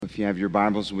If you have your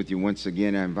Bibles with you once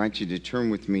again, I invite you to turn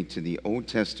with me to the Old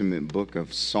Testament book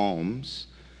of Psalms,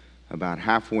 about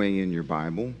halfway in your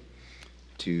Bible,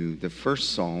 to the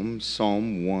first Psalm,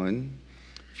 Psalm 1.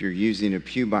 If you're using a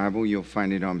Pew Bible, you'll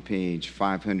find it on page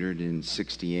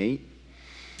 568.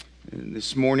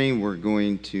 This morning, we're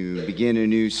going to begin a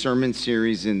new sermon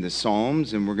series in the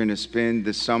Psalms, and we're going to spend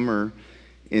the summer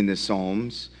in the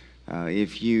Psalms.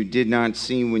 If you did not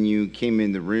see when you came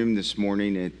in the room this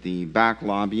morning, at the back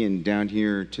lobby and down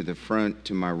here to the front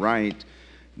to my right,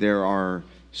 there are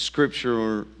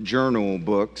scripture journal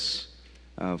books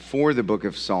for the book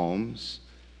of Psalms.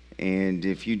 And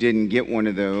if you didn't get one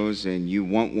of those and you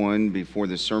want one before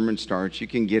the sermon starts, you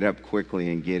can get up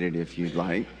quickly and get it if you'd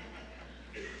like.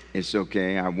 It's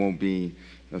okay. I won't be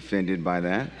offended by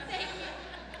that.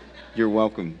 You're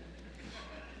welcome.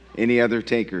 Any other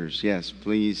takers? Yes,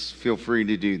 please feel free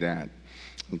to do that.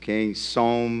 Okay,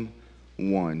 Psalm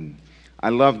 1. I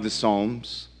love the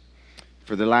Psalms.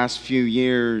 For the last few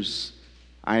years,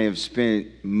 I have spent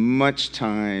much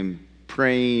time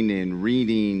praying and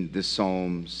reading the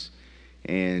Psalms,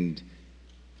 and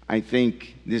I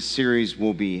think this series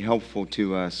will be helpful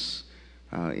to us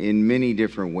in many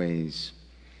different ways.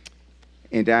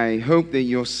 And I hope that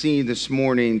you'll see this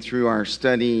morning through our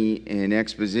study and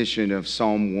exposition of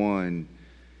Psalm 1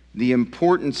 the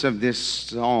importance of this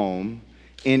psalm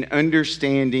in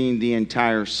understanding the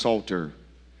entire Psalter.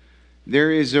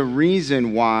 There is a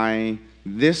reason why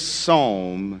this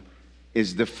psalm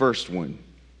is the first one.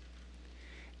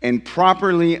 And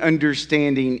properly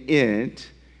understanding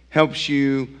it helps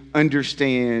you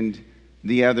understand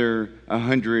the other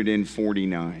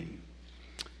 149.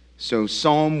 So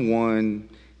Psalm 1,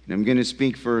 and I'm going to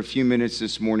speak for a few minutes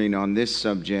this morning on this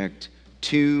subject,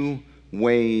 2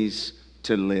 ways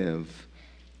to live.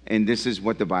 And this is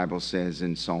what the Bible says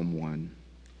in Psalm 1.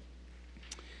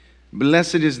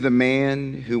 Blessed is the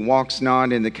man who walks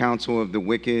not in the counsel of the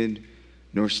wicked,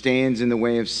 nor stands in the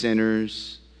way of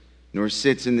sinners, nor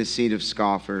sits in the seat of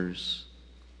scoffers.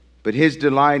 But his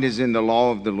delight is in the law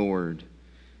of the Lord,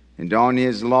 and on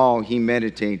his law he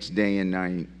meditates day and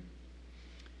night.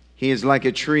 He is like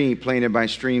a tree planted by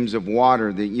streams of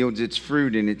water that yields its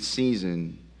fruit in its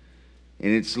season,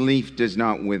 and its leaf does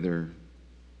not wither.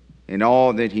 In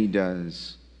all that he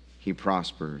does, he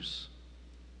prospers.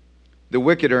 The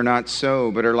wicked are not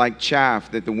so, but are like chaff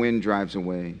that the wind drives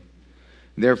away.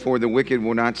 Therefore the wicked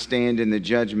will not stand in the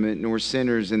judgment, nor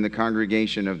sinners in the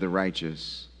congregation of the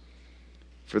righteous.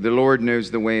 For the Lord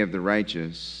knows the way of the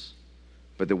righteous,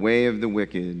 but the way of the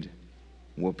wicked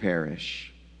will perish.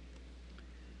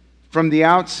 From the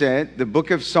outset, the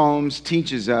book of Psalms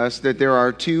teaches us that there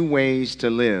are 2 ways to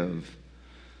live.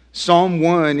 Psalm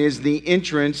 1 is the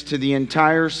entrance to the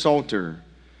entire Psalter,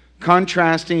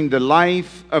 contrasting the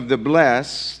life of the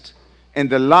blessed and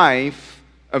the life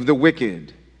of the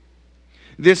wicked.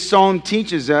 This psalm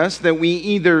teaches us that we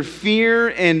either fear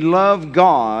and love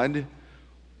God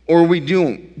or we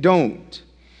don't.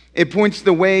 It points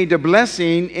the way to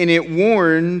blessing, and it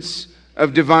warns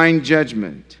of divine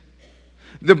judgment.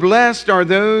 The blessed are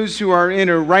those who are in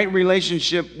a right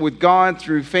relationship with God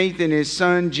through faith in His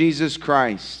Son, Jesus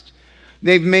Christ.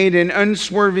 They've made an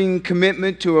unswerving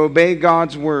commitment to obey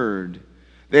God's word.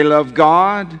 They love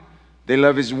God, they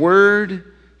love His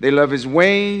word, they love His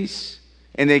ways,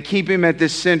 and they keep Him at the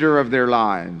center of their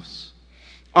lives.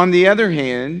 On the other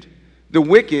hand, the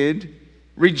wicked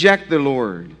reject the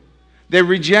Lord. They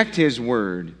reject His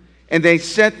word, and they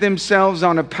set themselves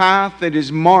on a path that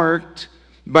is marked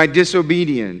by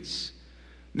disobedience.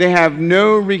 They have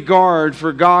no regard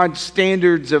for God's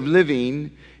standards of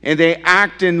living, and they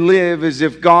act and live as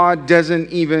if God doesn't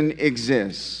even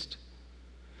exist.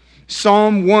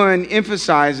 Psalm 1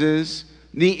 emphasizes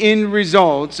the end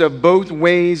results of both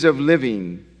ways of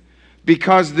living,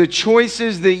 because the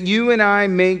choices that you and I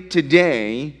make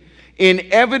today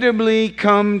inevitably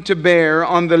come to bear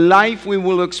on the life we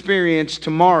will experience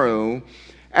tomorrow,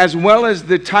 as well as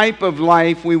the type of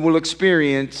life we will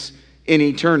experience in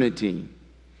eternity.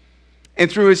 And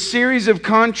through a series of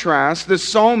contrasts, the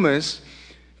psalmist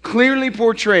clearly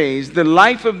portrays the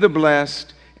life of the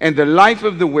blessed and the life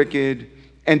of the wicked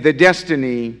and the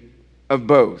destiny of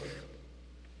both.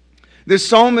 The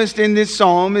psalmist in this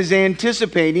psalm is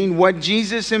anticipating what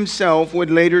Jesus himself would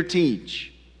later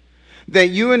teach, that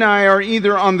you and I are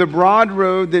either on the broad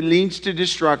road that leads to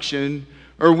destruction,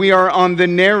 or we are on the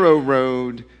narrow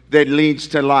road that leads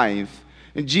to life.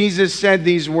 And Jesus said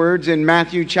these words in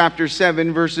Matthew chapter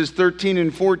 7, verses 13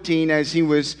 and 14, as he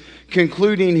was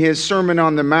concluding his Sermon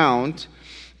on the Mount.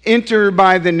 Enter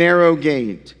by the narrow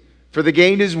gate, For the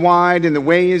gate is wide and the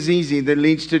way is easy that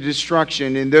leads to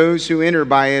destruction, and those who enter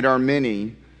by it are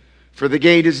many. For the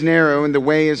gate is narrow and the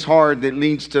way is hard that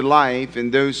leads to life,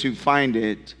 and those who find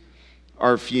it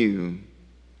are few.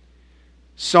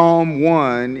 Psalm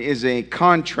 1 is a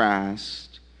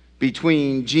contrast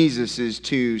between Jesus'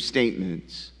 two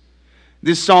statements.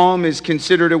 This psalm is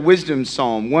considered a wisdom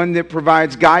psalm, one that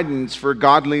provides guidance for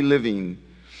godly living.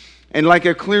 And like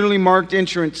a clearly marked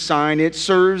entrance sign, it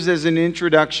serves as an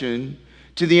introduction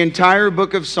to the entire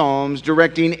book of Psalms,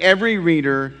 directing every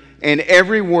reader and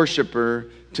every worshiper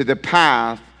to the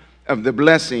path of the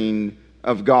blessing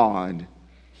of God.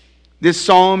 This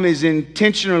psalm is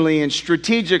intentionally and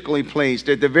strategically placed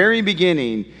at the very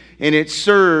beginning, and it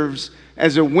serves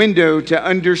as a window to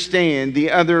understand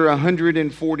the other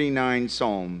 149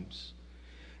 psalms.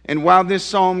 And while this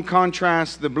psalm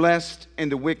contrasts the blessed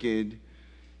and the wicked,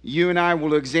 you and I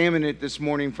will examine it this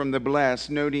morning from the blessed,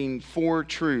 noting 4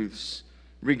 truths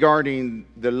regarding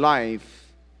the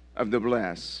life of the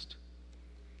blessed.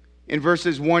 In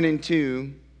verses 1 and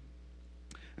 2,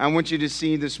 I want you to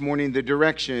see this morning the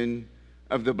direction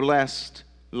of the blessed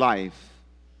life.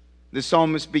 The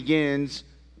psalmist begins,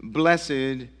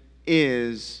 "Blessed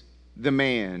is the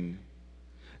man."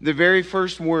 The very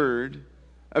first word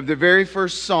of the very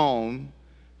first psalm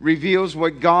reveals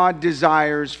what God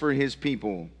desires for his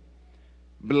people: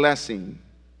 blessing.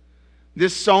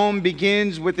 This psalm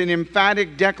begins with an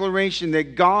emphatic declaration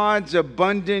that God's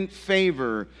abundant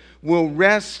favor will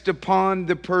rest upon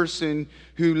the person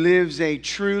who lives a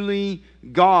truly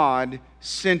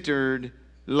God-centered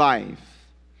life.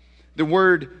 The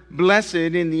word blessed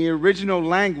in the original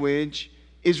language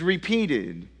is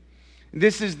repeated.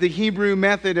 This is the Hebrew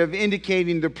method of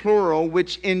indicating the plural,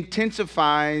 which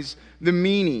intensifies the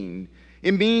meaning.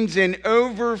 It means an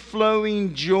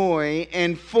overflowing joy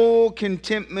and full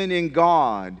contentment in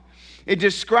God. It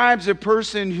describes a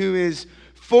person who is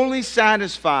fully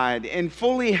satisfied and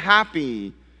fully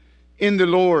happy in the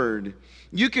Lord.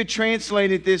 You could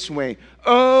translate it this way: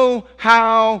 "Oh,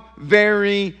 how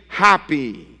very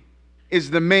happy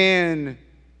is the man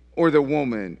or the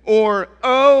woman," or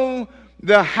 "Oh,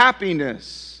 the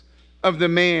happiness of the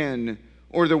man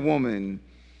or the woman."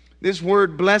 This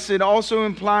word blessed also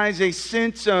implies a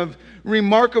sense of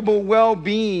remarkable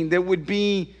well-being that would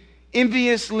be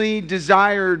enviously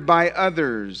desired by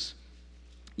others.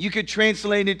 You could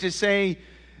translate it to say,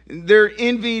 they're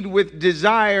envied with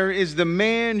desire is the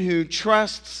man who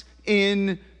trusts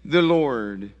in the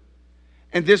Lord.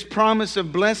 And this promise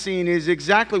of blessing is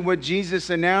exactly what Jesus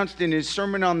announced in his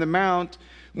Sermon on the Mount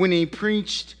when he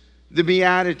preached the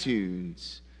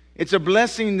Beatitudes. It's a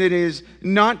blessing that is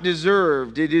not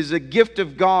deserved. It is a gift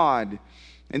of God.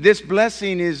 And this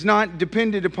blessing is not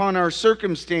dependent upon our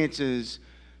circumstances,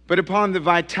 but upon the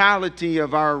vitality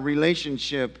of our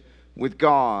relationship with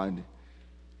God.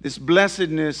 This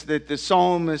blessedness that the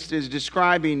psalmist is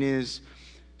describing is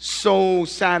soul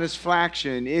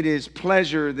satisfaction. It is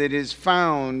pleasure that is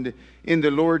found in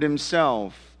the Lord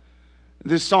himself.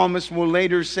 The psalmist will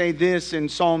later say this in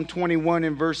Psalm 21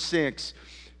 and verse 6.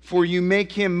 "For you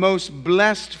make him most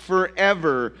blessed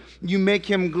forever. You make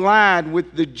him glad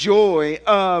with the joy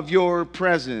of your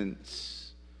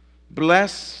presence."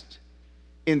 Blessed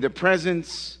in the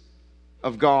presence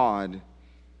of God.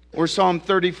 Or Psalm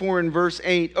 34 and verse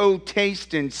 8, "Oh,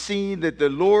 taste and see that the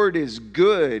Lord is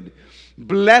good.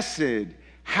 Blessed,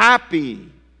 happy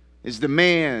is the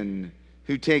man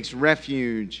who takes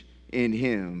refuge in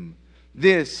him."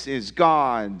 This is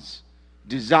God's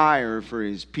desire for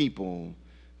his people,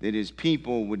 that his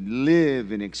people would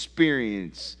live and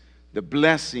experience the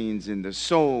blessings and the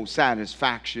soul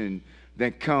satisfaction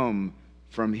that come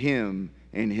from him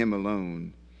and him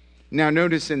alone. Now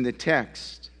notice in the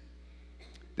text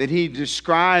that he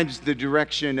describes the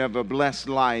direction of a blessed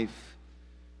life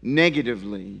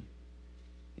negatively.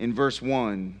 In verse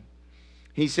 1,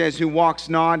 he says, "Who walks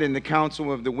not in the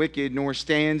counsel of the wicked, nor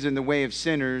stands in the way of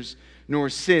sinners, nor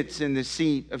sits in the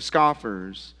seat of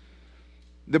scoffers."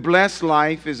 The blessed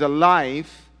life is a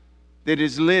life that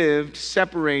is lived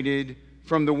separated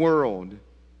from the world.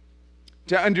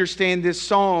 To understand this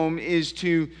psalm is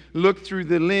to look through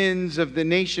the lens of the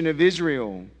nation of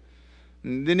Israel.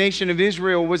 The nation of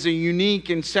Israel was a unique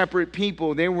and separate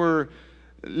people. They were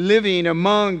living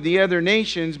among the other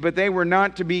nations, but they were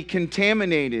not to be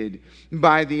contaminated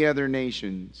by the other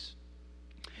nations.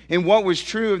 And what was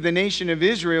true of the nation of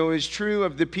Israel is true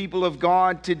of the people of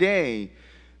God today.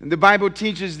 And the Bible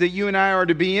teaches that you and I are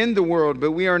to be in the world,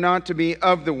 but we are not to be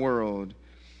of the world.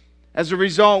 As a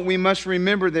result, we must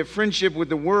remember that friendship with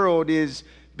the world is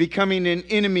becoming an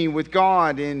enemy with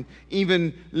God, and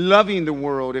even loving the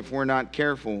world if we're not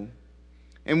careful.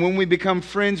 And when we become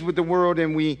friends with the world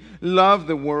and we love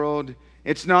the world,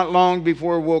 It's not long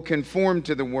before we'll conform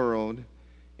to the world.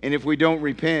 And if we don't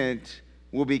repent,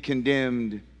 we'll be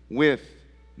condemned with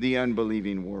the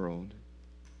unbelieving world.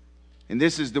 And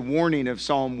this is the warning of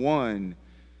Psalm 1,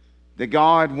 that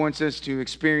God wants us to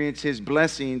experience His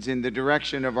blessings in the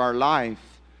direction of our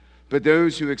life. But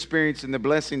those who experience in the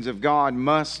blessings of God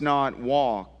must not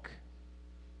walk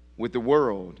with the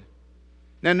world.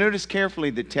 Now notice carefully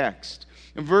the text.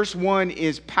 Verse 1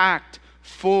 is packed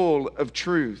full of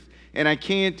truth. And I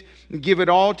can't give it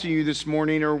all to you this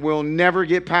morning, or we'll never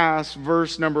get past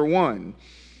verse number 1.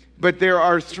 But there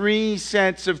are 3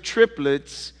 sets of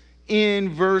triplets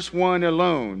in verse 1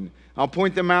 alone. I'll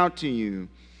point them out to you.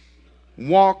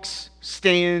 Walks,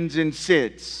 stands, and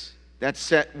sits. That's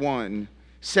set 1.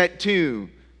 Set 2,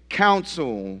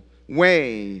 counsel,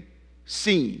 way,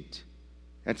 seat.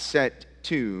 That's set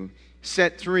 2.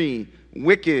 Set 3,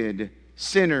 wicked,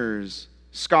 sinners,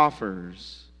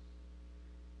 scoffers.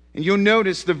 And you'll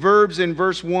notice the verbs in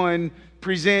verse 1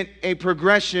 present a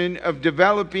progression of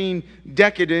developing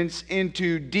decadence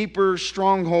into deeper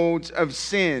strongholds of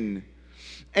sin.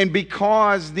 And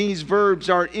because these verbs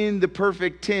are in the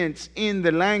perfect tense in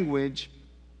the language,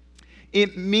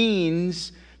 it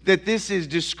means that this is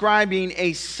describing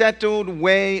a settled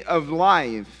way of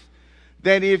life.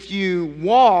 That if you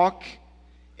walk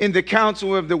in the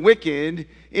counsel of the wicked,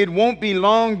 it won't be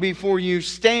long before you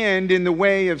stand in the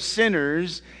way of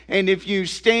sinners. And if you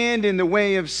stand in the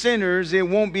way of sinners, it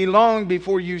won't be long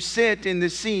before you sit in the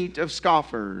seat of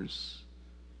scoffers.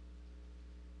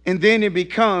 And then it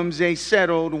becomes a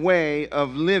settled way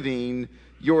of living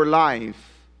your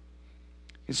life.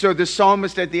 And so the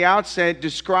psalmist at the outset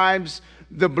describes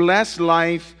the blessed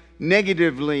life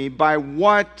negatively by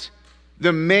what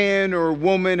the man or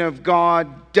woman of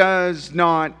God does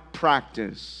not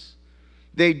practice.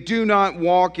 They do not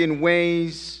walk in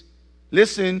ways,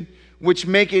 listen, which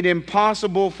make it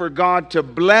impossible for God to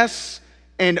bless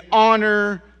and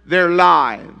honor their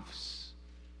lives.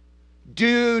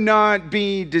 Do not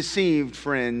be deceived,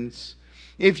 friends.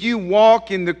 If you walk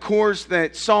in the course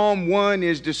that Psalm 1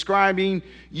 is describing,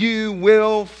 you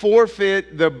will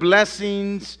forfeit the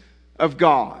blessings of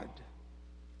God.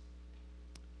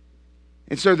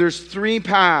 And so there's 3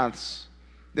 paths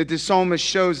that the psalmist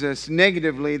shows us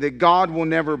negatively that God will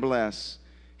never bless.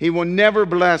 He will never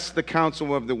bless the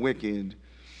counsel of the wicked.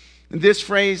 And this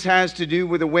phrase has to do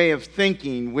with a way of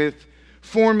thinking, with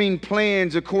forming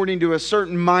plans according to a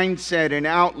certain mindset and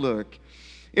outlook.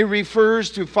 It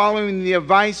refers to following the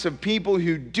advice of people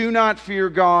who do not fear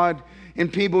God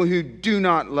and people who do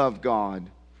not love God.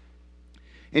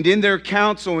 And in their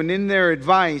counsel and in their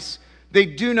advice, they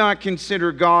do not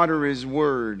consider God or His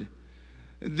word.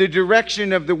 The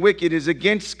direction of the wicked is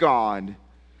against God.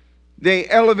 They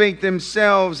elevate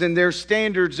themselves and their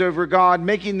standards over God,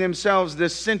 making themselves the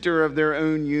center of their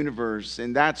own universe.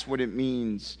 And that's what it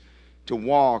means to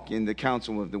walk in the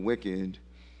counsel of the wicked.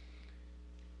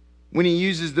 When he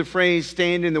uses the phrase,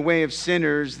 stand in the way of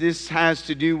sinners, this has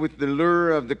to do with the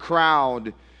lure of the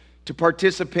crowd to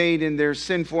participate in their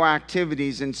sinful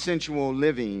activities and sensual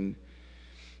living.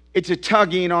 It's a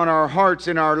tugging on our hearts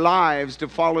and our lives to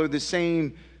follow the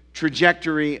same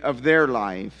trajectory of their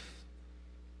life.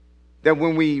 That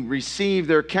when we receive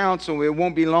their counsel, it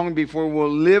won't be long before we'll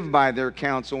live by their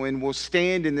counsel and we'll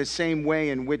stand in the same way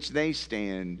in which they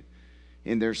stand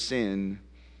in their sin.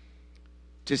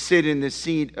 To sit in the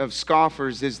seat of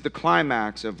scoffers is the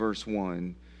climax of verse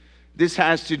 1. This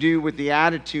has to do with the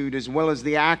attitude as well as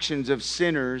the actions of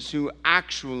sinners who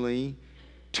actually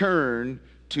turn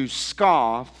to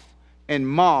scoff and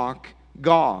mock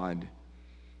God.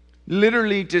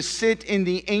 Literally, to sit in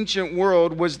the ancient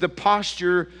world was the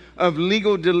posture of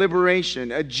legal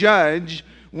deliberation. A judge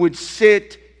would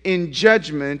sit in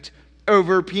judgment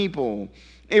over people.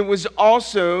 It was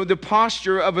also the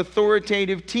posture of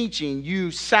authoritative teaching.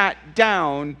 You sat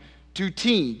down to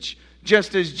teach,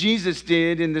 just as Jesus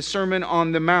did in the Sermon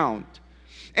on the Mount.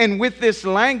 And with this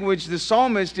language, the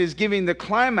psalmist is giving the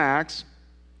climax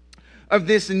of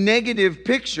this negative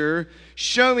picture,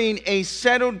 showing a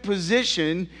settled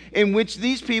position in which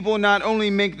these people not only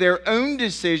make their own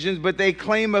decisions, but they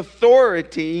claim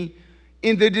authority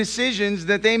in the decisions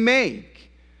that they make.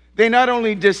 They not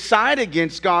only decide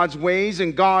against God's ways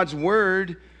and God's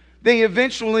word, they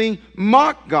eventually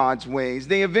mock God's ways.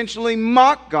 They eventually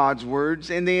mock God's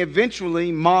words, and they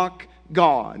eventually mock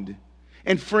God.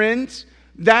 And friends,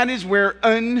 that is where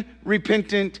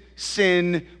unrepentant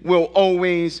sin will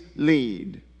always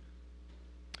lead.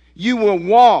 You will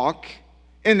walk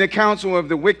in the counsel of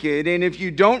the wicked, and if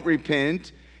you don't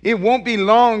repent, It won't be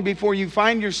long before you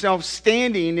find yourself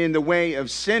standing in the way of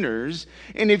sinners.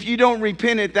 And if you don't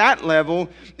repent at that level,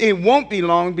 it won't be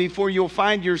long before you'll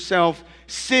find yourself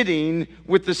sitting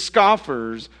with the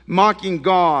scoffers, mocking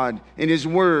God and His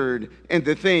Word and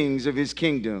the things of His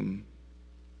kingdom.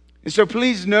 And so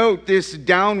please note this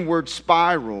downward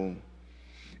spiral.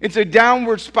 It's a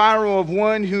downward spiral of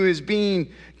one who is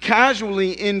being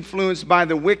casually influenced by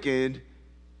the wicked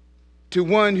to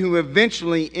one who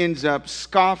eventually ends up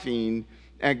scoffing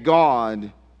at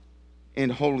God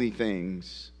and holy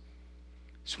things.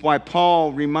 That's why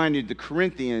Paul reminded the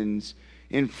Corinthians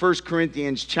in 1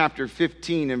 Corinthians chapter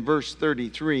 15 and verse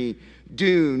 33,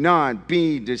 do not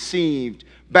be deceived.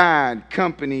 Bad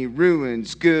company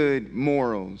ruins good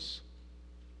morals.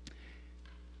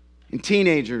 And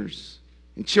teenagers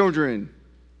and children,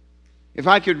 if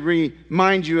I could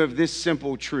remind you of this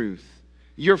simple truth,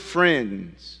 your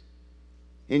friends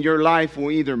in your life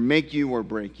will either make you or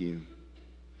break you.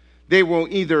 They will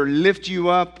either lift you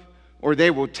up or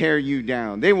they will tear you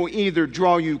down. They will either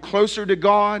draw you closer to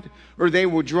God or they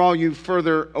will draw you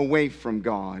further away from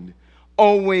God.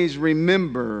 Always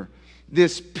remember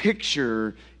this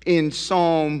picture in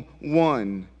Psalm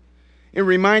 1. It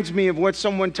reminds me of what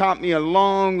someone taught me a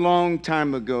long, long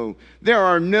time ago. There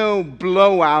are no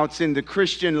blowouts in the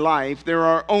Christian life. There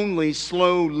are only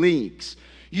slow leaks.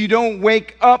 You don't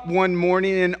wake up one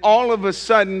morning and all of a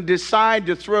sudden decide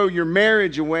to throw your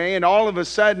marriage away and all of a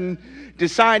sudden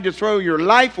decide to throw your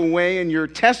life away and your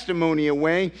testimony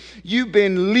away. You've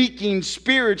been leaking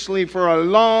spiritually for a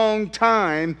long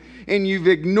time and you've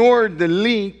ignored the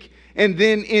leak, and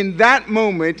then in that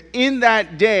moment, in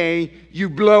that day, you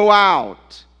blow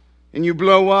out and you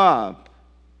blow up.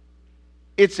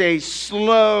 It's a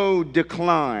slow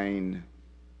decline.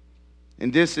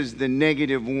 And this is the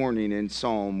negative warning in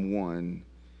Psalm 1.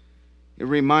 It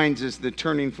reminds us that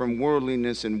turning from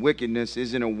worldliness and wickedness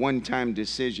isn't a one-time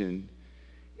decision.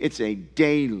 It's a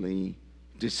daily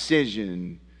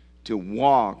decision to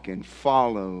walk and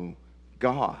follow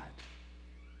God.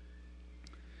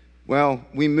 Well,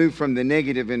 we move from the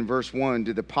negative in verse 1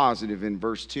 to the positive in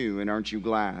verse 2, and aren't you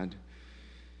glad?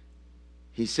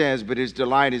 He says, but his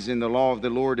delight is in the law of the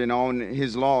Lord, and on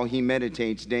His law he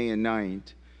meditates day and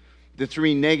night. The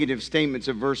three negative statements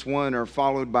of verse 1 are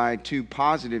followed by two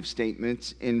positive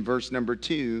statements in verse number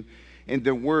 2. And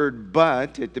the word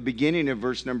but at the beginning of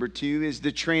verse number 2 is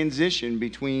the transition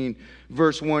between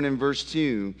verse 1 and verse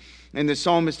 2. And the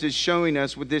psalmist is showing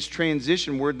us with this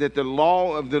transition word that the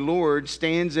law of the Lord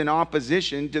stands in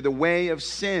opposition to the way of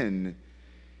sin.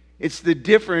 It's the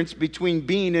difference between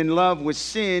being in love with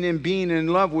sin and being in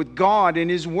love with God and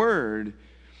His Word.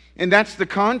 And that's the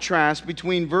contrast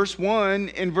between verse 1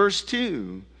 and verse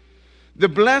 2. The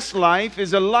blessed life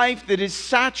is a life that is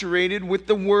saturated with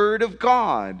the Word of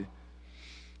God.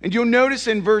 And you'll notice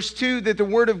in verse 2 that the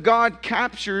Word of God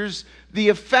captures the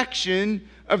affection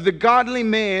of the godly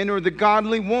man or the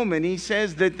godly woman. He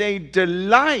says that they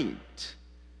delight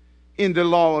in the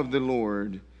law of the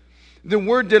Lord. The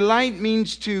word delight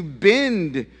means to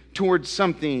bend towards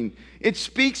something. It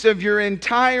speaks of your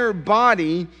entire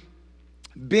body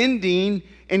bending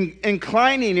and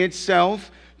inclining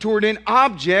itself toward an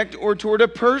object or toward a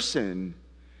person.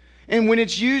 And when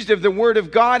it's used of the Word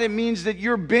of God, it means that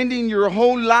you're bending your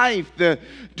whole life, the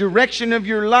direction of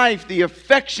your life, the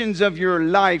affections of your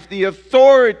life, the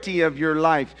authority of your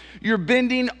life. You're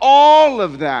bending all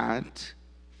of that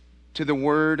to the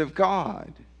Word of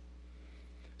God.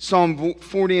 Psalm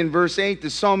 40 and verse 8, the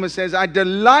psalmist says, I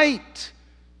delight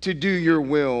to do your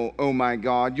will, O my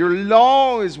God. Your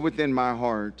law is within my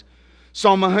heart.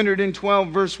 Psalm 112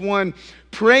 verse 1,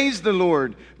 praise the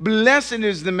Lord. Blessed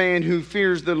is the man who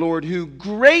fears the Lord, who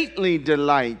greatly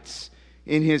delights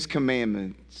in His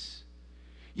commandments.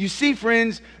 You see,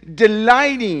 friends,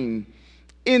 delighting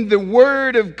in the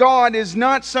Word of God is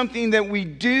not something that we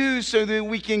do so that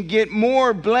we can get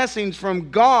more blessings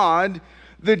from God.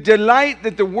 The delight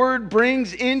that the Word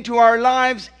brings into our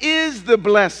lives is the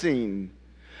blessing.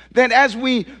 That as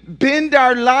we bend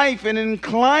our life and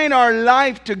incline our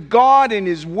life to God and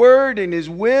His Word and His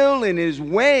will and His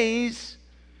ways,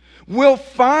 we'll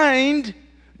find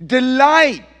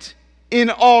delight in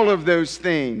all of those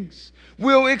things.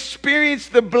 We'll experience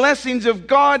the blessings of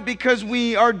God because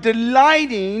we are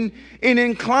delighting in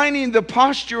inclining the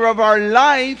posture of our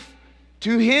life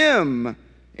to Him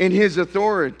and His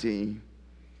authority.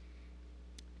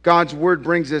 God's Word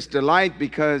brings us delight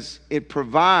because it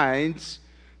provides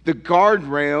the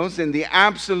guardrails and the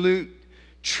absolute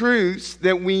truths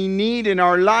that we need in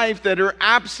our life that are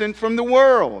absent from the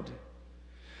world.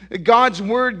 God's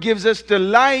Word gives us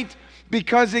delight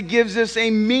because it gives us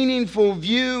a meaningful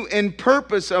view and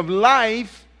purpose of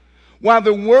life, while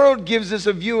the world gives us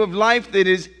a view of life that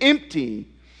is empty,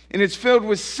 and it's filled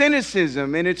with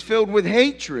cynicism, and it's filled with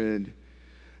hatred.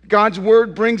 God's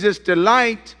Word brings us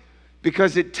delight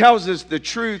because it tells us the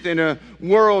truth in a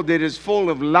world that is full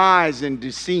of lies and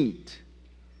deceit.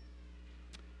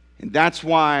 And that's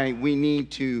why we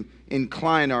need to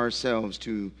incline ourselves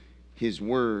to His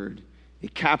Word.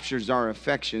 It captures our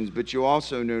affections, but you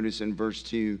also notice in verse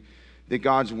 2 that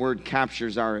God's Word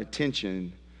captures our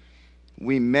attention.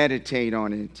 We meditate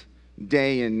on it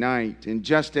day and night. And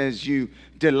just as you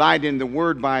delight in the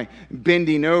Word by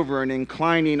bending over and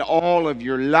inclining all of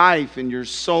your life and your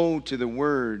soul to the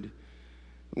Word,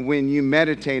 when you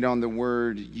meditate on the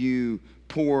Word, you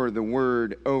pour the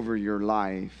Word over your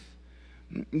life.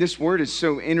 This word is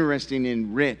so interesting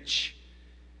and rich.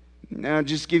 I'll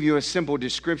just give you a simple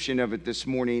description of it this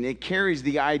morning. It carries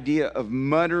the idea of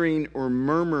muttering or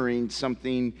murmuring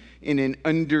something in an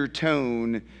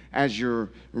undertone as you're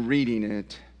reading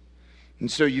it. And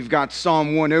so you've got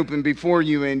Psalm 1 open before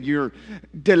you, and you're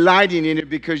delighting in it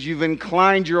because you've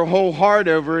inclined your whole heart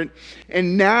over it.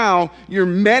 And now you're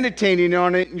meditating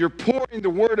on it, and you're pouring the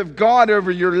Word of God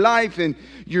over your life, and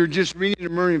you're just reading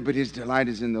and murmuring, but His delight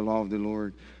is in the law of the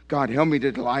Lord. God, help me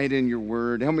to delight in your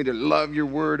Word. Help me to love your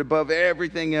Word above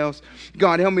everything else.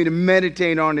 God, help me to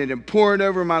meditate on it and pour it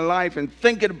over my life and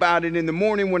think about it in the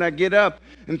morning when I get up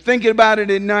and think about it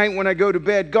at night when I go to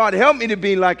bed. God, help me to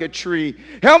be like a tree.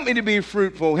 Help me to be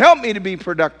fruitful. Help me to be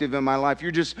productive in my life.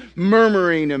 You're just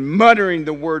murmuring and muttering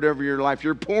the Word over your life.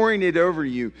 You're pouring it over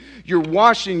you. You're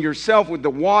washing yourself with the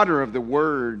water of the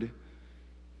Word.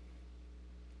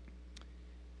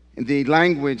 And the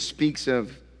language speaks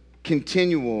of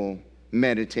continual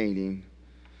meditating.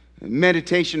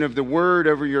 Meditation of the Word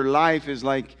over your life is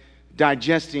like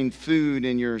digesting food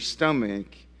in your stomach.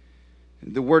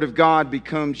 The Word of God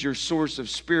becomes your source of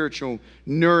spiritual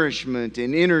nourishment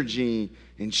and energy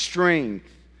and strength.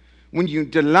 When you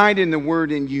delight in the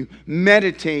Word and you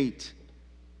meditate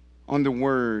on the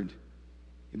Word,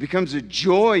 it becomes a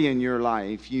joy in your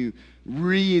life. You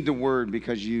read the Word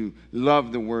because you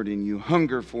love the Word and you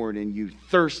hunger for it and you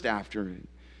thirst after it.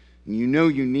 And you know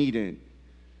you need it.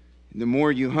 And the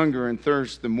more you hunger and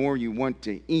thirst, the more you want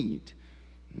to eat.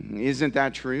 Isn't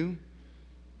that true?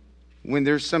 When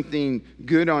there's something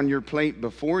good on your plate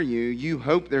before you, you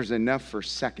hope there's enough for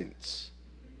seconds.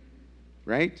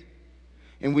 Right?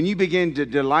 And when you begin to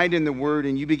delight in the Word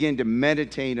and you begin to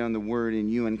meditate on the Word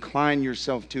and you incline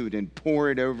yourself to it and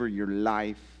pour it over your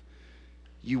life,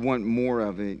 you want more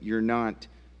of it. You're not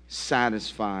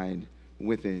satisfied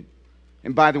with it.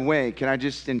 And by the way, can I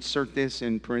just insert this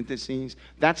in parentheses?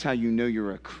 That's how you know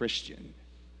you're a Christian.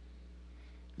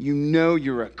 You know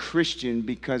you're a Christian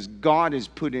because God has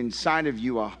put inside of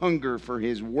you a hunger for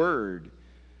His Word.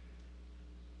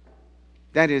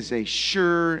 That is a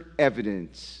sure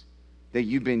evidence that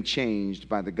you've been changed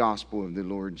by the gospel of the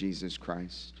Lord Jesus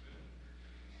Christ.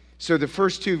 So the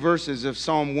first two verses of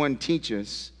Psalm 1 teach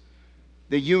us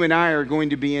that you and I are going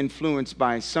to be influenced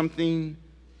by something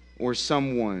or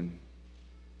someone.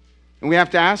 And we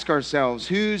have to ask ourselves,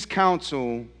 whose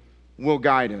counsel will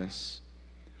guide us?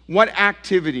 What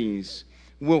activities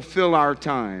will fill our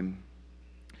time?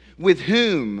 With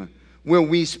whom will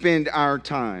we spend our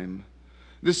time?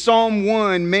 The Psalm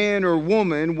 1 man or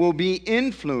woman will be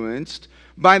influenced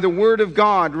by the Word of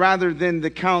God rather than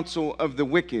the counsel of the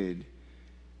wicked.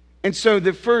 And so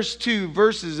the first two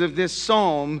verses of this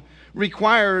psalm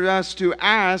require us to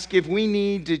ask if we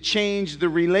need to change the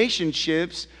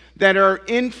relationships that are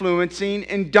influencing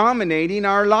and dominating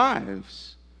our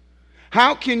lives.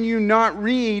 How can you not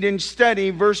read and study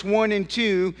verse 1 and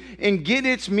 2 and get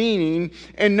its meaning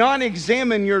and not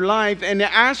examine your life and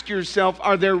ask yourself,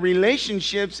 are there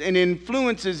relationships and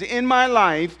influences in my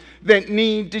life that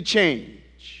need to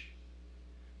change?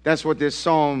 That's what this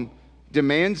psalm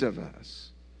demands of us.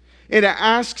 It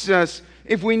asks us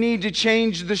if we need to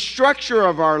change the structure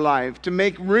of our life to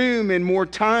make room and more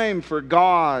time for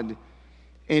God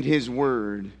and His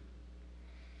Word.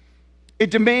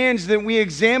 It demands that we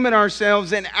examine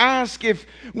ourselves and ask if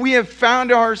we have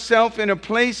found ourselves in a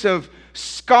place of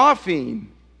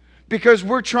scoffing because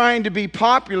we're trying to be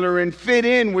popular and fit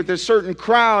in with a certain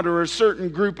crowd or a certain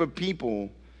group of people.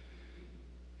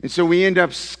 And so we end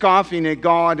up scoffing at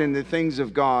God and the things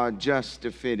of God just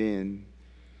to fit in.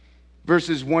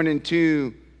 Verses 1 and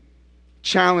 2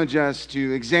 challenge us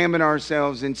to examine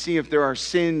ourselves and see if there are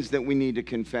sins that we need to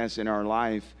confess in our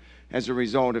life as a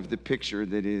result of the picture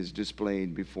that is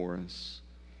displayed before us.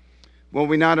 Well,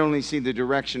 we not only see the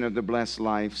direction of the blessed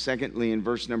life, secondly, in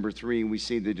verse number 3, we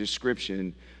see the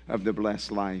description of the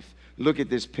blessed life. Look at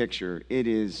this picture. It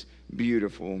is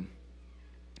beautiful.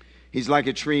 He's like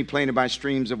a tree planted by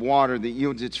streams of water that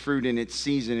yields its fruit in its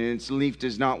season, and its leaf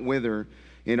does not wither.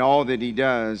 In all that he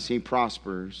does, he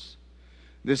prospers.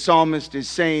 The psalmist is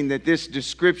saying that this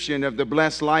description of the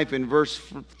blessed life in verse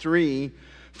 3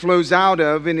 flows out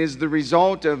of and is the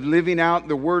result of living out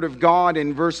the Word of God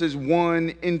in verses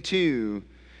 1 and 2.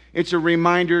 It's a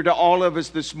reminder to all of us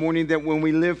this morning that when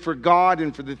we live for God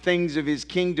and for the things of His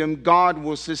kingdom, God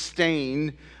will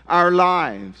sustain our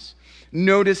lives.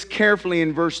 Notice carefully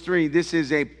in verse 3, this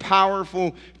is a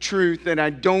powerful truth that I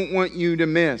don't want you to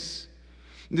miss.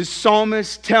 The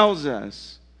psalmist tells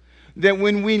us that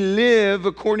when we live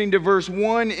according to verse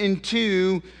 1 and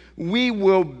 2, we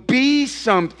will be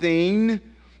something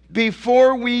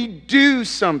before we do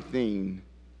something.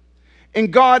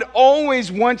 And God always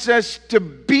wants us to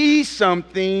be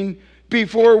something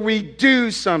before we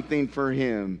do something for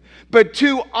Him. But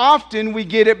too often we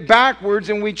get it backwards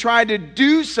and we try to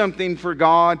do something for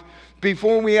God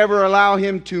before we ever allow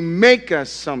Him to make us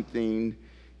something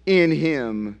in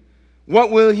Him.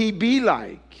 What will He be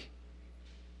like?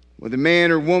 Well, the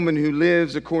man or woman who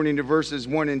lives according to verses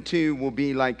 1 and 2 will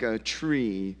be like a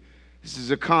tree. This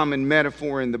is a common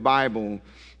metaphor in the Bible.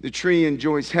 The tree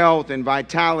enjoys health and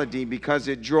vitality because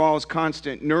it draws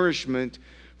constant nourishment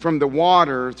from the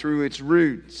water through its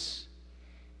roots.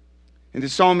 And the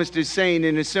psalmist is saying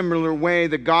in a similar way,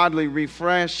 the godly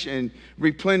refresh and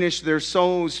replenish their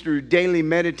souls through daily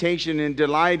meditation and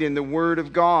delight in the Word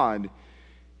of God.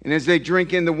 And as they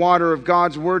drink in the water of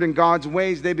God's Word and God's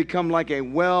ways, they become like a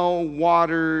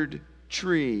well-watered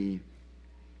tree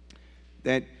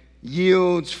that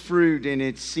yields fruit in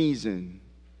its season.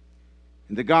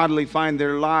 And the godly find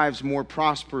their lives more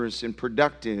prosperous and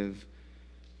productive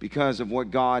because of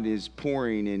what God is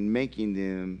pouring and making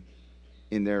them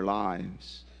in their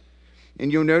lives.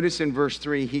 And you'll notice in verse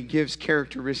 3, he gives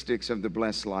characteristics of the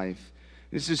blessed life.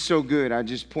 This is so good, I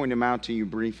just point them out to you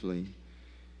briefly.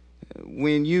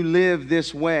 When you live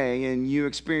this way and you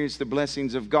experience the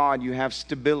blessings of God, you have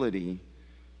stability.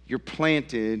 You're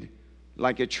planted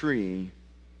like a tree.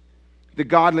 The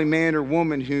godly man or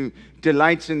woman who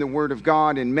delights in the Word of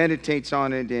God and meditates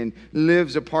on it and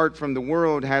lives apart from the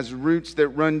world has roots that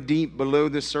run deep below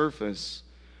the surface.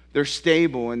 They're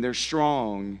stable and they're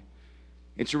strong.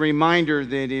 It's a reminder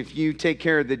that if you take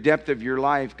care of the depth of your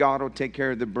life, God will take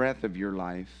care of the breadth of your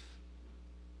life.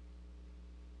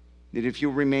 That if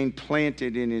you'll remain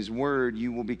planted in His Word,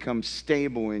 you will become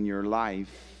stable in your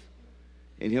life,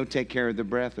 and He'll take care of the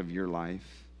breadth of your life.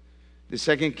 The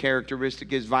second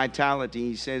characteristic is vitality.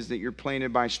 He says that you're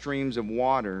planted by streams of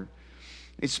water.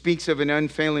 It speaks of an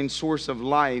unfailing source of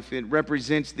life. It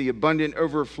represents the abundant,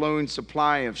 overflowing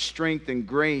supply of strength and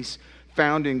grace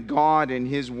found in God and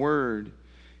His Word.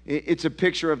 It's a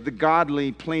picture of the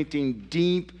godly planting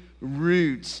deep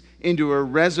roots into a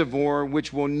reservoir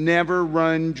which will never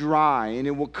run dry, and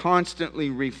it will constantly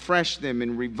refresh them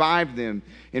and revive them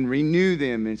and renew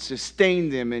them and sustain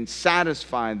them and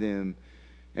satisfy them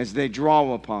as they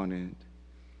draw upon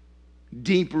it.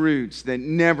 Deep roots that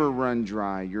never run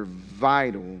dry. You're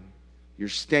vital. You're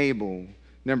stable.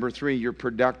 Number 3, you're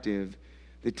productive.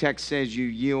 The text says you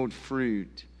yield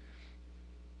fruit.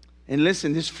 And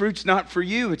listen, this fruit's not for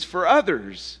you, it's for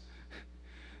others.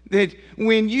 That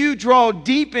when you draw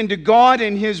deep into God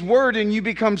and His Word and you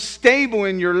become stable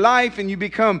in your life and you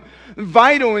become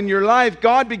vital in your life,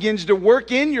 God begins to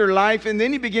work in your life, and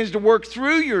then He begins to work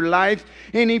through your life,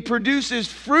 and He produces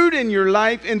fruit in your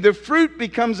life, and the fruit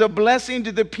becomes a blessing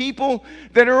to the people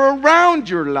that are around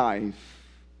your life.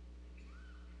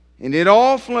 And it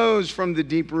all flows from the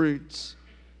deep roots.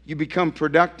 You become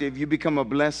productive. You become a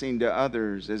blessing to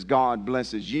others as God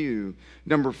blesses you.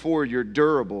 Number 4, you're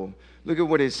durable. Look at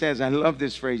what it says. I love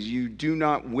this phrase. You do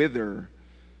not wither.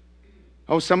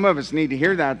 Oh, some of us need to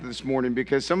hear that this morning,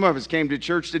 because some of us came to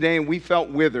church today and we felt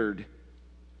withered.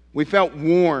 We felt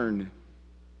worn.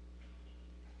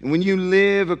 And when you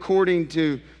live according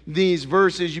to these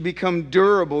verses, you become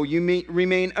durable. You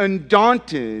remain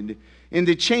undaunted in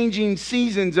the changing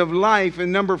seasons of life.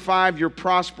 And number 5, you're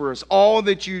prosperous. All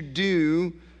that you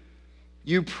do,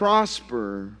 you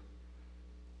prosper.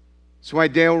 That's why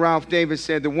Dale Ralph Davis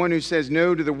said, the one who says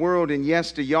no to the world and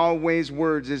yes to Yahweh's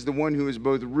words is the one who is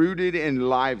both rooted and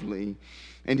lively.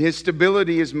 And his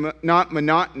stability is not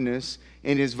monotonous,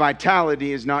 and his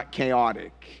vitality is not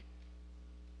chaotic.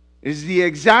 It is the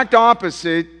exact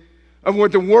opposite of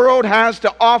what the world has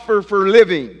to offer for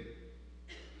living.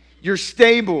 You're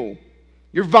stable.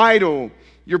 You're vital.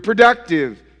 You're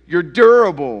productive. You're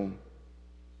durable.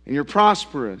 and you're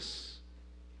prosperous.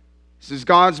 This is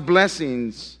God's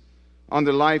blessings on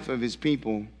the life of his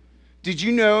people. Did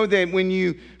you know that when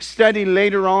you study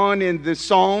later on in the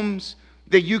Psalms,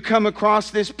 that you come across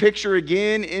this picture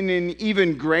again in an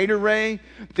even greater way?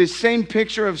 The same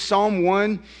picture of Psalm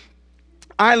 1.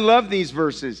 I love these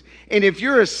verses. And if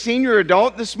you're a senior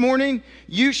adult this morning,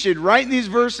 you should write these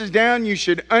verses down, you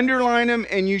should underline them,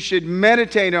 and you should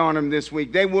meditate on them this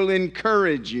week. They will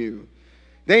encourage you.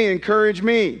 They encourage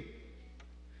me.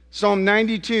 Psalm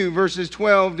 92, verses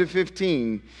 12 to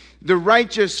 15. The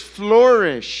righteous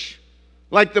flourish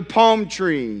like the palm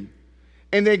tree,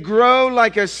 and they grow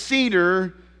like a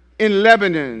cedar in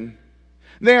Lebanon.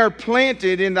 They are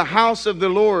planted in the house of the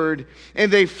Lord, and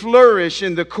they flourish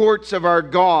in the courts of our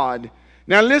God.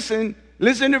 Now listen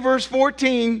to verse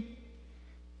 14.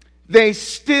 They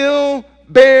still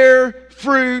bear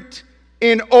fruit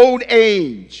in old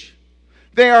age.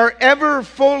 They are ever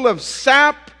full of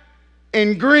sap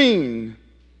and green,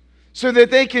 so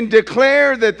that they can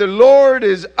declare that the Lord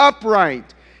is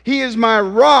upright. He is my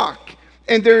rock,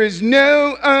 and there is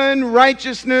no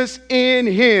unrighteousness in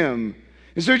him.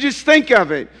 And so just think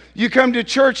of it. You come to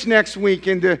church next week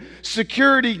and the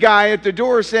security guy at the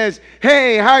door says,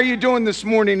 "Hey, how are you doing this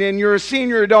morning?" And you're a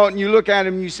senior adult and you look at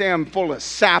him and you say, "I'm full of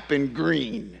sap and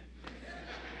green.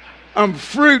 I'm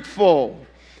fruitful.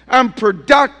 I'm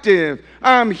productive.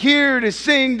 I'm here to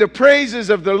sing the praises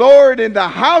of the Lord in the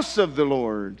house of the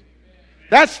Lord."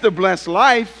 That's the blessed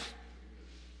life.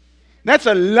 That's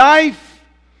a life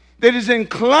that is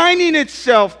inclining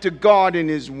itself to God and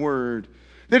his word,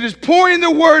 that is pouring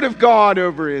the word of God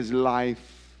over his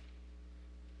life.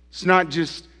 It's not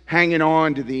just hanging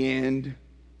on to the end.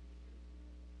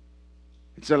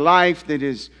 It's a life that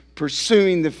is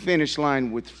pursuing the finish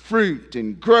line with fruit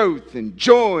and growth and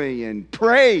joy and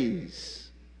praise.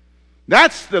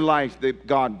 That's the life that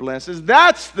God blesses.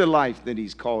 That's the life that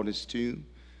he's called us to,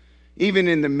 even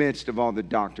in the midst of all the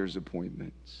doctor's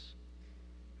appointments.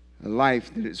 A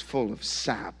life that is full of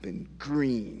sap and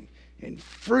green and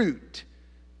fruit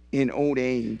in old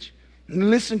age. And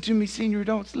listen to me, senior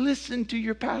adults. Listen to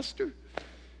your pastor.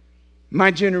 My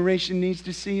generation needs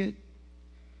to see it.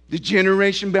 The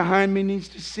generation behind me needs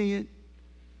to see it.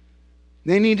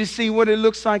 They need to see what it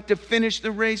looks like to finish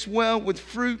the race well with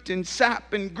fruit and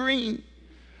sap and green,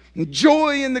 and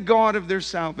joy in the God of their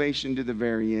salvation to the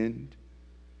very end.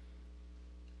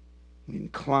 We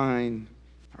incline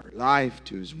our life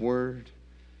to his word.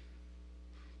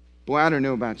 Boy, I don't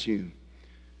know about you,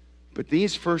 but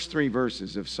these first 3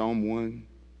 verses of Psalm 1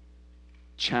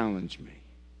 challenge me.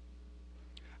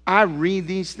 I read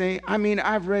these things.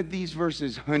 I've read these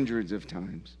verses hundreds of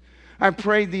times. I've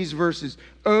prayed these verses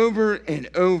over and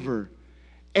over,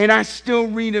 and I still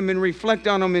read them and reflect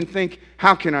on them and think,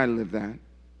 how can I live that?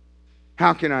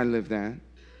 How can I live that?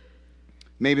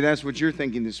 Maybe that's what you're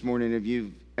thinking this morning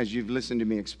as you've listened to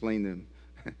me explain them.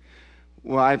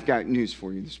 Well, I've got news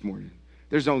for you this morning.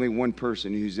 There's only one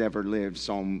person who's ever lived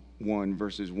Psalm 1,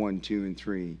 verses 1, 2, and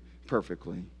 3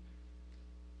 perfectly.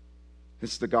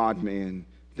 It's the God-man,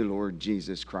 the Lord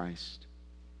Jesus Christ.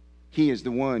 He is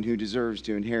the one who deserves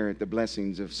to inherit the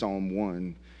blessings of Psalm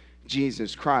 1.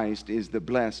 Jesus Christ is the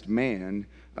blessed man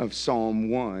of Psalm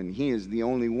 1. He is the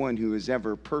only one who has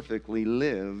ever perfectly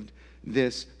lived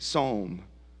this psalm.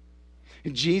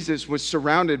 Jesus was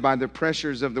surrounded by the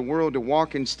pressures of the world to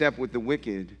walk in step with the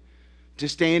wicked, to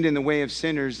stand in the way of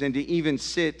sinners, and to even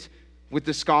sit with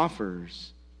the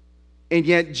scoffers. And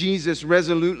yet Jesus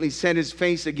resolutely set his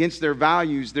face against their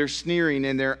values, their sneering,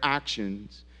 and their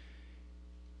actions.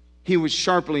 He was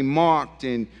sharply mocked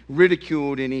and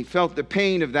ridiculed, and he felt the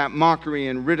pain of that mockery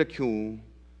and ridicule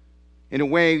in a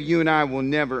way you and I will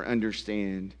never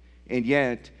understand. And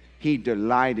yet he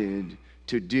delighted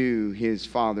to do his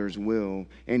Father's will,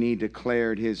 and he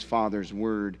declared his Father's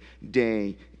word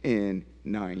day and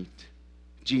night.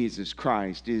 Jesus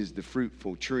Christ is the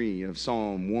fruitful tree of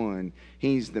Psalm 1.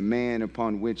 He's the man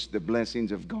upon which the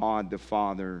blessings of God the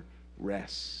Father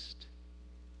rest.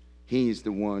 He's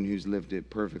the one who's lived it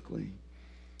perfectly.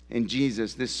 And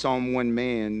Jesus, this Psalm 1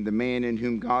 man, the man in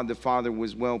whom God the Father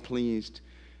was well pleased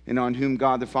and on whom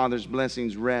God the Father's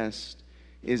blessings rest,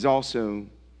 is also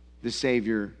the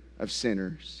Savior of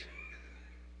sinners.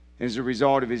 As a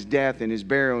result of his death and his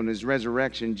burial and his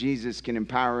resurrection, Jesus can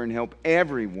empower and help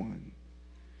everyone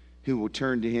who will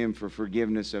turn to him for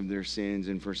forgiveness of their sins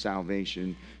and for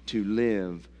salvation to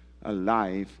live a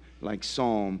life like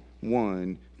Psalm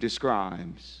 1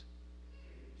 describes.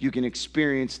 You can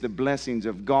experience the blessings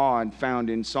of God found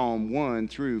in Psalm 1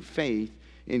 through faith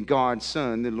in God's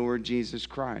Son, the Lord Jesus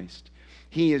Christ.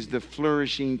 He is the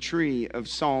flourishing tree of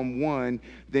Psalm 1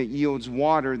 that yields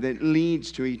water that leads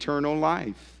to eternal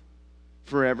life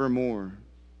forevermore.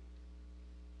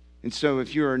 And so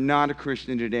if you are not a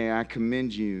Christian today, I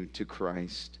commend you to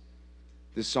Christ,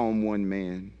 the Psalm 1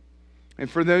 man.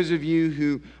 And for those of you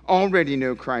who already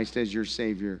know Christ as your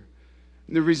Savior,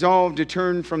 the resolve to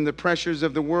turn from the pressures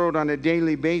of the world on a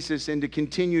daily basis and to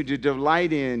continue to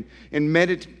delight in and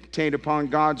meditate upon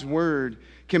God's Word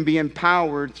can be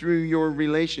empowered through your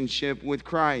relationship with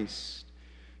Christ.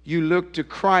 You look to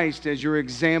Christ as your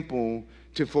example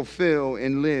to fulfill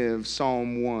and live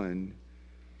Psalm 1.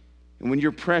 And when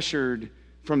you're pressured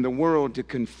from the world to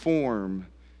conform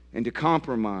and to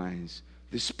compromise,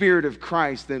 the Spirit of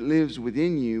Christ that lives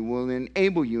within you will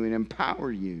enable you and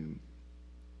empower you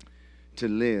to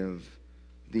live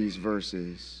these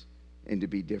verses and to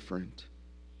be different.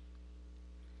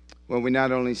 Well, we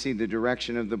not only see the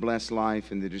direction of the blessed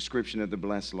life and the description of the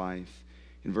blessed life.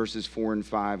 In verses 4 and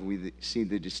 5, we see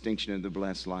the distinction of the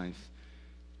blessed life.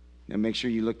 Now make sure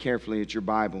you look carefully at your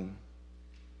Bible.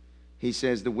 He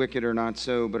says, the wicked are not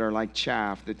so, but are like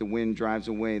chaff that the wind drives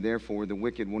away. Therefore, the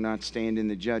wicked will not stand in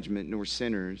the judgment, nor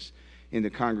sinners in the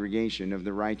congregation of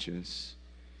the righteous.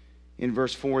 In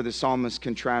verse 4, the psalmist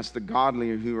contrasts the godly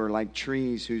who are like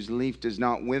trees whose leaf does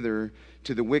not wither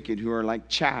to the wicked who are like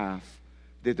chaff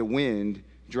that the wind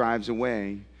drives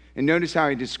away. And notice how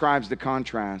he describes the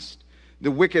contrast.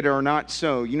 The wicked are not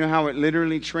so. You know how it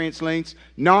literally translates?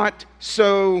 Not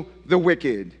so the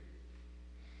wicked.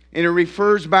 And it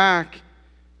refers back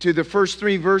to the first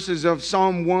 3 verses of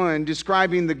Psalm 1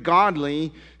 describing the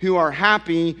godly who are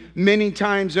happy many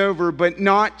times over, but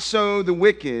not so the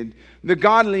wicked. The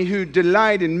godly who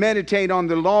delight and meditate on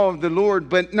the law of the Lord,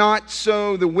 but not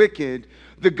so the wicked.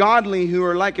 The godly who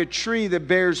are like a tree that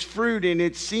bears fruit in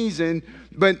its season,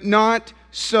 but not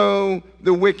so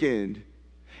the wicked.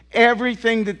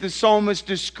 Everything that the psalmist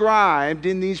described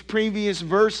in these previous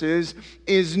verses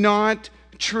is not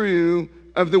true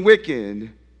of the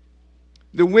wicked.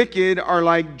 The wicked are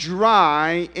like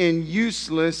dry and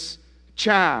useless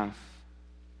chaff.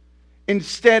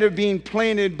 Instead of being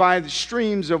planted by the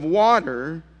streams of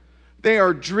water, they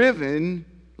are driven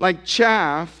like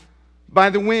chaff by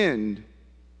the wind.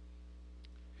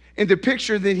 And the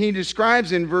picture that he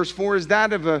describes in verse 4 is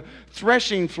that of a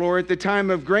threshing floor at the time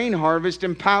of grain harvest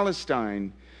in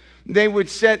Palestine. They would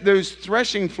set those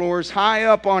threshing floors high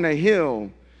up on a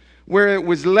hill where it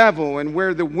was level and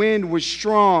where the wind was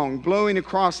strong, blowing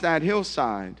across that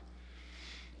hillside.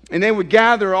 And they would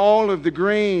gather all of the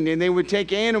grain, and they would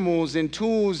take animals and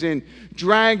tools and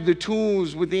drag the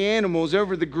tools with the animals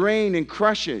over the grain and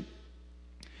crush it.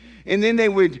 And then they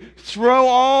would throw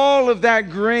all of that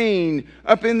grain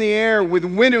up in the air with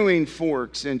winnowing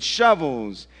forks and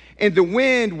shovels. And the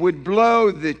wind would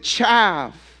blow the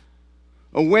chaff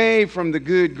away from the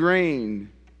good grain.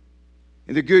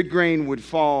 And the good grain would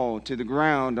fall to the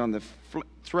ground on the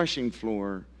threshing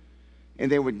floor.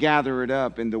 And they would gather it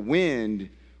up, and the wind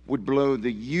would blow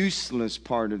the useless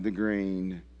part of the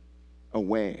grain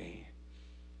away.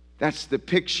 That's the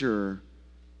picture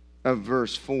of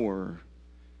verse 4.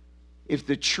 If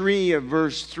the tree of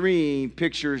verse 3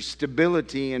 pictures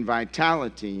stability and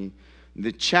vitality,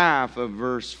 the chaff of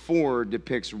verse 4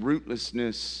 depicts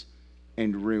rootlessness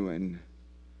and ruin.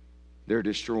 They're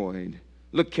destroyed.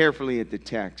 Look carefully at the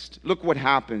text. Look what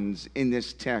happens in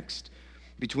this text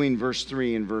between verse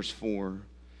 3 and verse 4.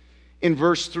 In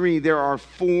verse 3, there are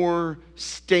 4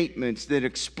 statements that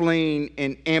explain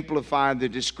and amplify the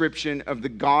description of the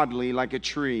godly like a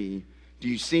tree. Do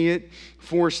you see it?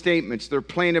 4 statements. They're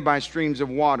planted by streams of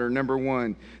water, number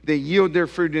 1. They yield their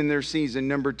fruit in their season,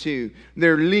 number 2.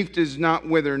 Their leaf does not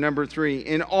wither, number 3.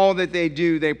 In all that they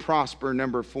do, they prosper,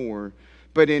 number 4.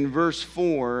 But in verse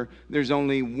 4, there's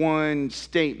only one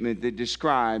statement that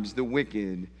describes the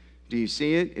wicked. Do you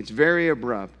see it? It's very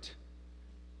abrupt.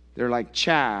 They're like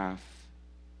chaff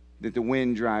that the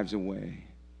wind drives away.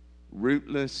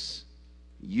 Rootless,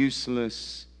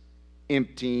 useless,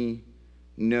 empty,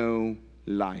 no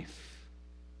life.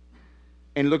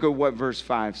 And look at what verse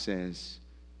 5 says.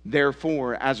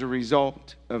 Therefore, as a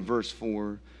result of verse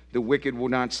 4, the wicked will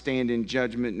not stand in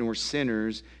judgment, nor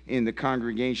sinners in the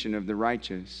congregation of the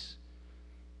righteous.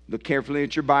 Look carefully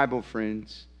at your Bible,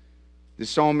 friends. The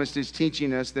psalmist is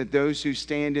teaching us that those who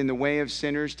stand in the way of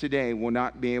sinners today will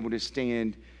not be able to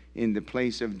stand in the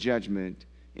place of judgment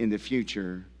in the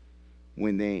future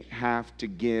when they have to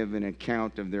give an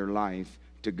account of their life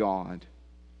to God.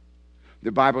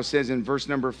 The Bible says in verse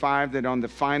number 5 that on the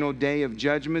final day of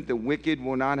judgment, the wicked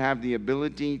will not have the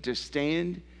ability to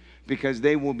stand because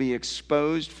they will be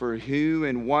exposed for who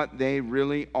and what they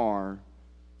really are.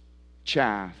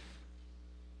 Chaff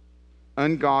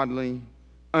ungodly,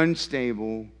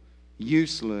 unstable,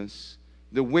 useless.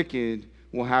 The wicked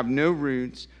will have no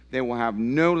roots. They will have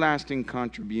no lasting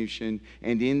contribution.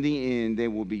 And in the end, they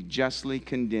will be justly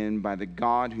condemned by the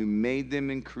God who made them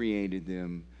and created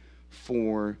them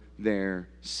for their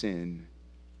sin.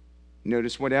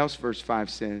 Notice what else verse 5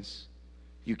 says.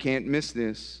 You can't miss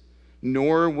this.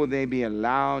 Nor will they be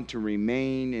allowed to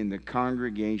remain in the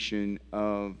congregation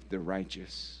of the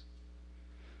righteous.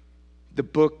 The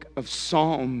book of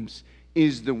Psalms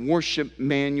is the worship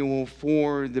manual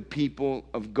for the people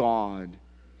of God.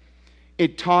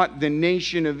 It taught the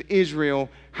nation of Israel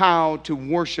how to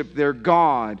worship their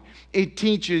God. It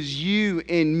teaches you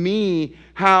and me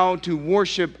how to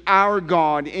worship our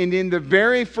God. And in the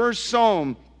very first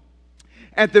psalm,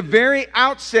 at the very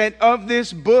outset of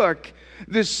this book,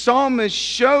 the psalmist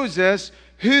shows us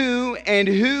who and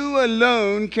who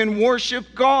alone can worship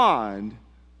God.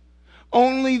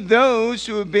 Only those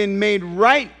who have been made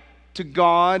right to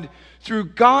God through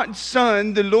God's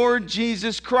Son, the Lord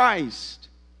Jesus Christ.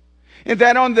 And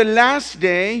that on the last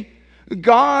day,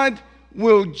 God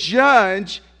will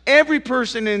judge every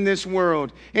person in this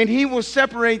world, and He will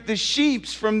separate the sheep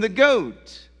from the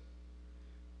goat.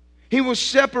 He will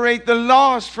separate the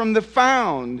lost from the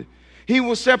found. He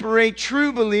will separate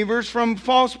true believers from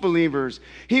false believers.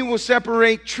 He will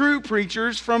separate true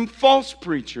preachers from false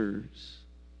preachers.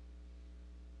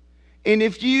 And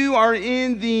if you are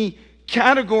in the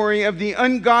category of the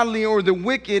ungodly or the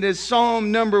wicked, as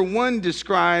Psalm number 1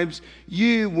 describes,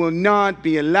 you will not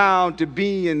be allowed to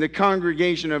be in the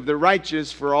congregation of the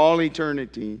righteous for all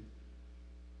eternity.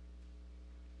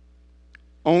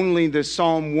 Only the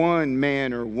Psalm 1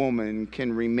 man or woman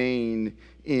can remain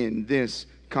in this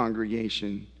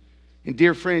congregation. And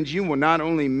dear friends, you will not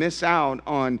only miss out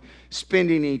on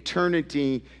spending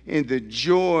eternity in the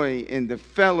joy and the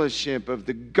fellowship of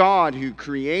the God who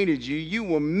created you, you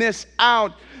will miss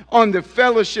out on the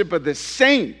fellowship of the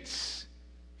saints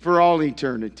for all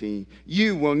eternity.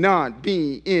 You will not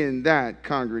be in that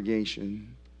congregation.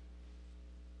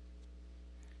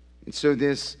 And so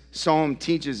this psalm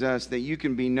teaches us that you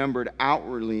can be numbered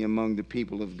outwardly among the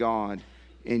people of God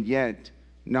and yet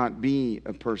not be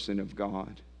a person of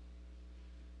God.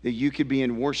 That you could be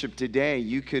in worship today.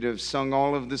 You could have sung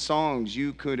all of the songs.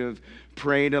 You could have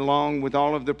prayed along with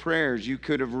all of the prayers. You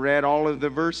could have read all of the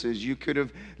verses. You could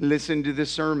have listened to the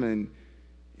sermon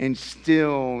and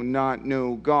still not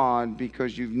know God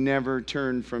because you've never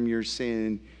turned from your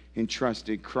sin and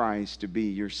trusted Christ to be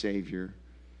your Savior.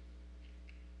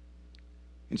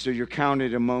 And so you're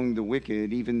counted among the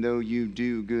wicked, even though you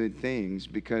do good things,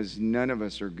 because none of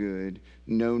us are good.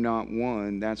 No, not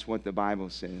one. That's what the Bible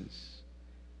says.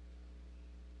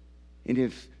 And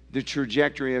if the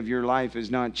trajectory of your life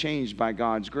is not changed by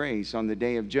God's grace, on the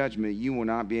day of judgment, you will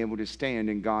not be able to stand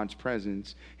in God's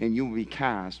presence, and you will be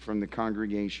cast from the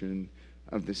congregation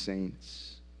of the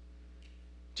saints.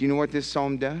 Do you know what this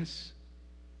psalm does?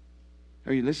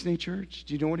 Are you listening, church?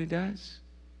 Do you know what it does?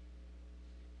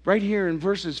 Right here in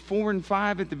verses 4 and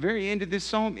 5 at the very end of this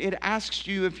psalm, it asks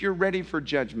you if you're ready for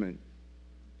judgment.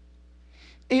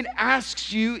 It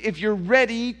asks you if you're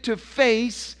ready to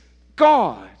face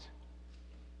God.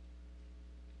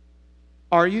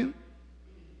 Are you?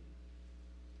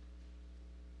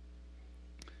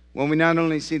 Well, we not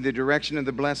only see the direction of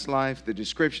the blessed life, the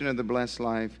description of the blessed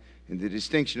life, and the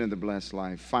distinction of the blessed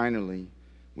life, finally,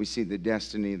 we see the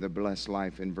destiny of the blessed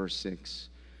life in verse 6.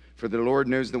 For the Lord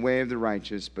knows the way of the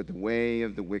righteous, but the way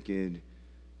of the wicked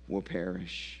will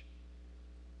perish.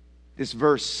 This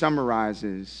verse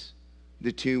summarizes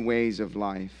the two ways of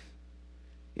life.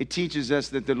 It teaches us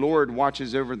that the Lord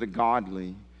watches over the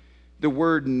godly. The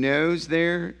word knows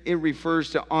there, it refers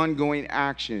to ongoing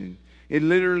action. It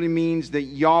literally means that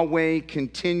Yahweh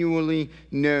continually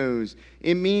knows.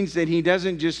 It means that He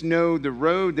doesn't just know the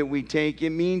road that we take. It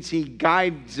means He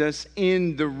guides us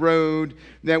in the road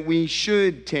that we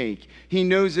should take. He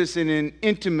knows us in an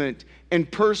intimate and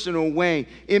personal way.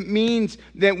 It means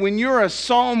that when you're a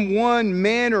Psalm 1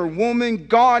 man or woman,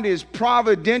 God is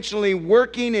providentially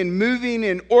working and moving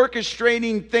and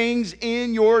orchestrating things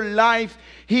in your life.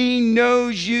 He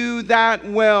knows you that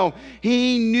well.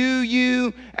 He knew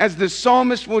you, as the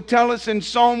psalmist will tell us in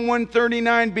Psalm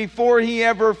 139, before He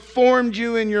ever formed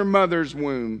you in your mother's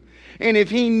womb. And if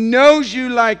He knows you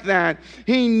like that,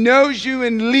 He knows you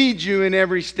and leads you in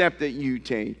every step that you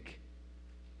take.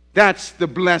 That's the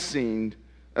blessing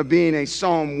of being a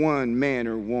Psalm 1 man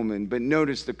or woman. But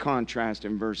notice the contrast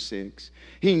in verse 6.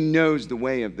 He knows the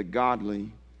way of the godly,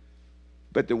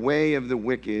 but the way of the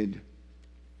wicked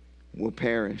will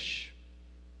perish.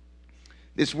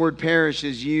 This word perish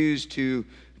is used to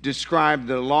describe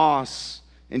the loss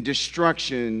and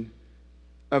destruction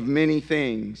of many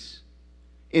things.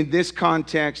 In this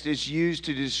context, it's used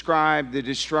to describe the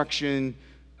destruction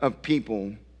of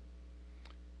people.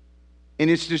 And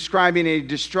it's describing a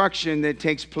destruction that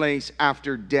takes place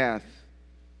after death.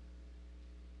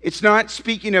 It's not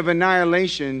speaking of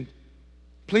annihilation.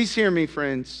 Please hear me,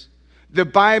 friends. The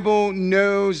Bible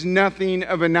knows nothing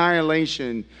of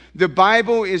annihilation. The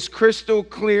Bible is crystal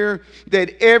clear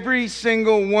that every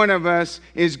single one of us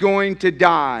is going to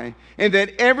die, and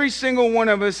that every single one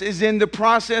of us is in the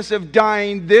process of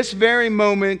dying this very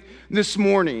moment, this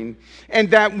morning. And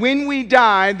that when we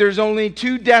die, there's only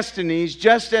two destinies,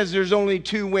 just as there's only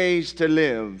two ways to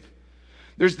live.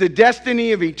 There's the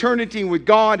destiny of eternity with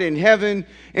God in heaven,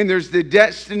 and there's the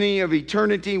destiny of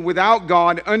eternity without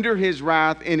God under His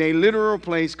wrath in a literal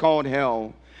place called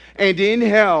hell. And in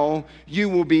hell, you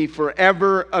will be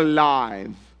forever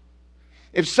alive.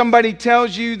 If somebody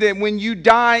tells you that when you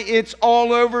die, it's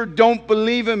all over, don't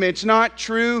believe them. It's not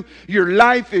true. Your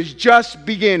life is just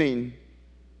beginning.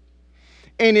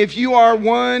 And if you are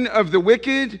one of the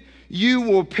wicked, you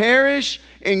will perish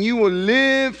and you will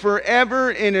live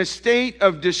forever in a state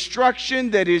of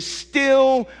destruction that is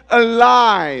still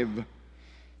alive.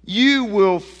 You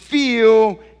will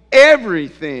feel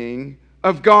everything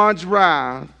of God's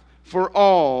wrath for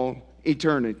all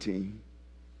eternity.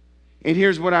 And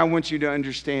here's what I want you to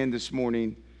understand this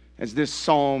morning as this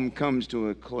psalm comes to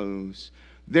a close.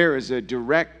 There is a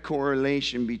direct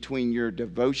correlation between your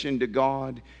devotion to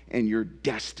God and your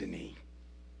destiny.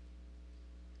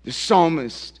 The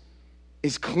psalmist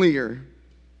is clear.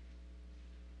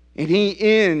 And he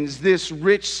ends this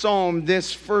rich psalm,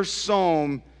 this first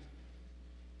psalm,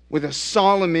 with a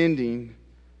solemn ending.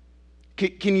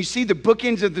 Can you see the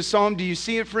bookends of the psalm? Do you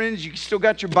see it, friends? You still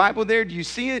got your Bible there? Do you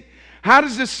see it? How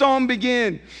does the psalm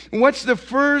begin? What's the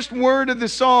first word of the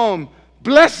psalm?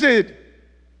 Blessed.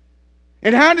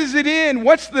 And how does it end?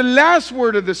 What's the last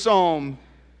word of the psalm?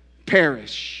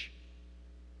 Perish.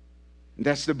 And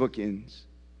that's the bookends.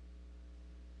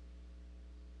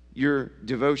 Your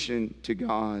devotion to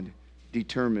God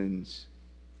determines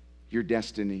your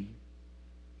destiny.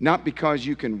 Not because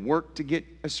you can work to get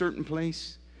a certain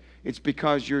place. It's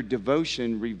because your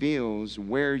devotion reveals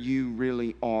where you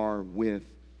really are with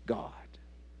God.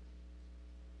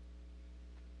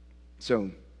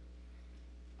 So,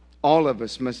 all of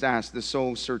us must ask the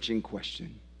soul-searching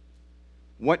question: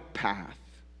 what path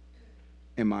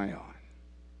am I on?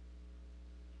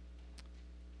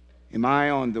 Am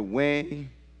I on the way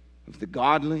of the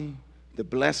godly, the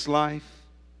blessed life?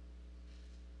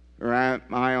 Or am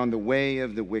I on the way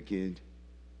of the wicked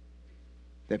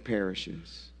that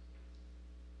perishes?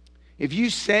 If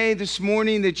you say this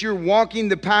morning that you're walking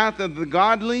the path of the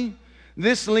godly,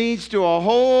 this leads to a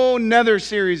whole nother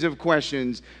series of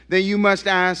questions that you must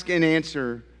ask and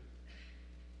answer.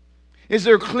 Is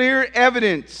there clear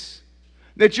evidence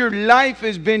that your life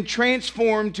has been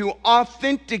transformed to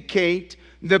authenticate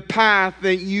the path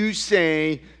that you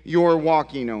say you're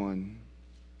walking on?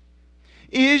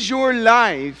 Is your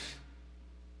life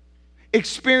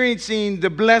experiencing the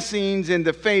blessings and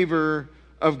the favor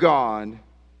of God?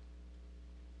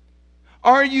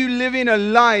 Are you living a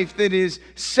life that is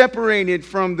separated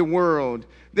from the world,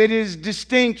 that is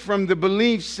distinct from the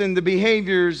beliefs and the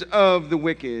behaviors of the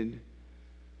wicked?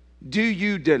 Do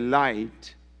you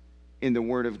delight in the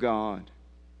Word of God?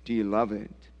 Do you love it?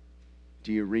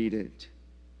 Do you read it?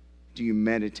 Do you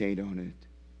meditate on it?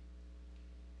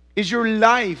 Is your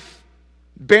life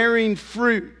bearing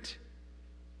fruit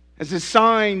as a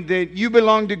sign that you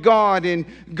belong to God and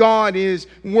God is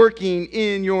working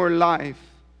in your life?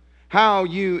 How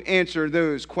you answer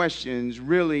those questions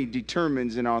really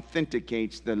determines and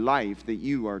authenticates the life that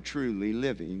you are truly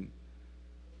living.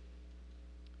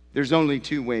 There's only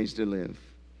two ways to live: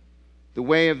 the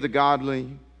way of the godly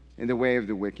and the way of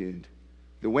the wicked,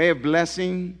 the way of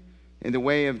blessing and the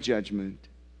way of judgment.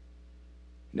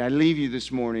 And I leave you this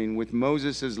morning with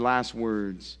Moses' last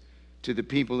words to the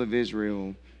people of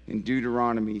Israel in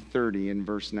Deuteronomy 30 and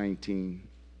verse 19.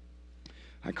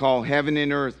 I call heaven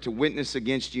and earth to witness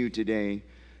against you today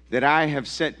that I have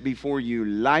set before you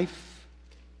life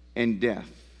and death,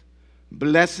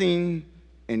 blessing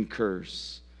and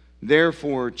curse.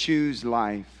 Therefore choose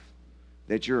life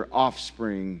that your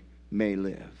offspring may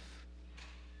live.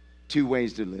 Two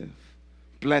ways to live: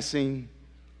 blessing,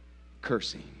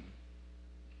 cursing.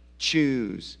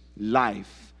 Choose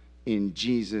life in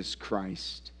Jesus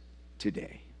Christ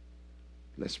today.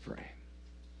 Let's pray.